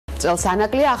წელს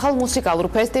ანაკლია ახალ მუსიკალურ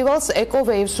ფესტივალს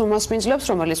ეკოვეივს უმასპინძლებს,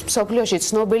 რომელიც მსოფლიოში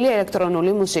ცნობილი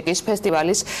ელექტრონული მუსიკის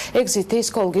ფესტივალის ეგზიტის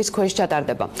ქოლგის ქვეშ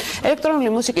ჩატარდება. ელექტრონული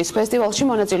მუსიკის ფესტივალში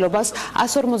მონაწილეობას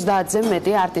 150-ზე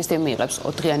მეტი არტისტი მიიღებს.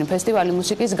 დღიანი ფესტივალი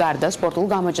მუსიკის გარდა სპორტულ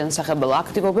გამაჯანსაღებელ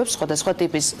აქტივობებს, სხვადასხვა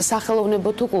ტიპის სახელოვნებო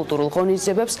თუ კულტურულ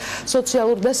ღონისძიებებს,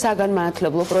 სოციალურ და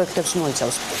საგანმანათლებლო პროექტებს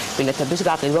მოიცავს. ბილეთების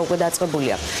გაყიდვა უკვე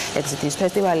დაწყებულია. ეგზიტის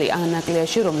ფესტივალი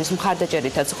ანაკლიაში, რომლის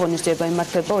მხარდაჭერითაც ღონისძიება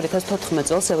იმართება 2014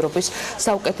 წელს ევროპის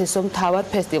საუკეთესო მთავარ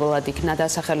ფესტივალად იქნა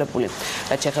დასახელებული.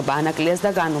 რაც შეეხება ანაკლიას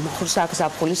და განმხორს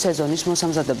ზაფხულის სეზონის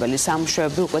მოსამზადებელი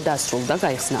სამუშაოები უკვე დასრულდა,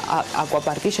 გაიხსნა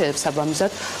აკვაპარკი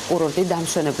შესაბამისად კურორტი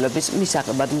დამსვენებლების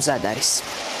მისაღებად მზად არის.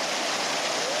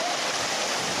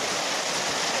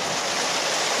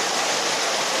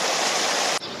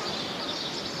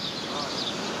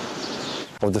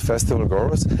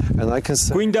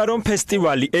 გვინდა რომ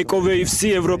ფესტივალი ეკოვეივსი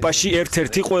ევროპაში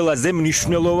ერთ-ერთი ყველაზე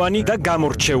მნიშვნელოვანი და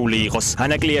გამორჩეული იყოს.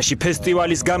 ანაკლიაში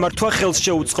ფესტივალის გამართვა ხელს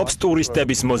შეუწყობს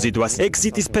ტურისტების მოზიდვას.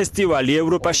 ეგზიტის ფესტივალი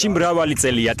ევროპაში მრავალი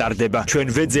წელია ტარდება. ჩვენ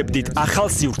ვეძებდით ახალ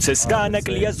სივრცეს და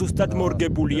ანაკლია ზუსტად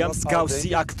მორგებულია მსგავსი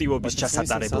აქტივობის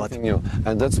ჩასატარებლად.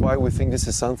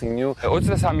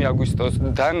 23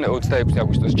 აგვისტოსიდან 26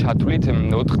 აგვისტოს ჩათვლით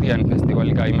 4-დღიანი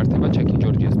ფესტივალი გაიმართება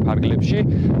ჩექინ-ჯორჯიას ფარგლებში.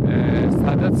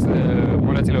 სადაც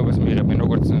მონაწილეობას მიიღებენ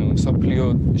როგორც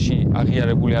მსოფლიოში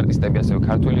აღიარებული არტისტები, ასევე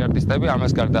ქართველი არტისტები.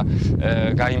 ამას გარდა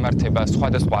გაიმართება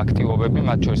სხვადასხვა აქტივობები,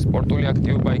 მათ შორის სპორტული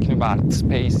აქტივობა იქნება, art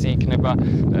space იქნება,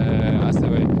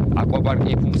 ასევე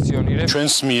აკვაპარკი ფუნქციონირებს.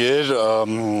 ჩვენს მიერ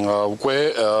უკვე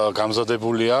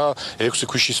გამზადებულია 6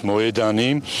 ქვიშის მოედანი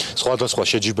სხვადასხვა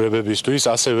შეჯიბრებებისთვის,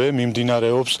 ასევე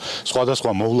მიმდინარეობს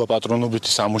სხვადასხვა მოვლა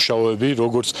პატრონობითი სამუშაოები,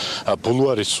 როგორც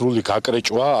ბულვარის სრული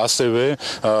გაკრეჭვა, ასევე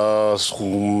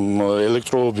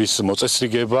ელექტროობის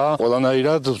მოწესრიგება.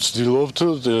 ყველანაირად ვცდილობთ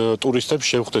ტურისტებს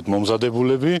შევხვდეთ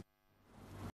მომზადებულები.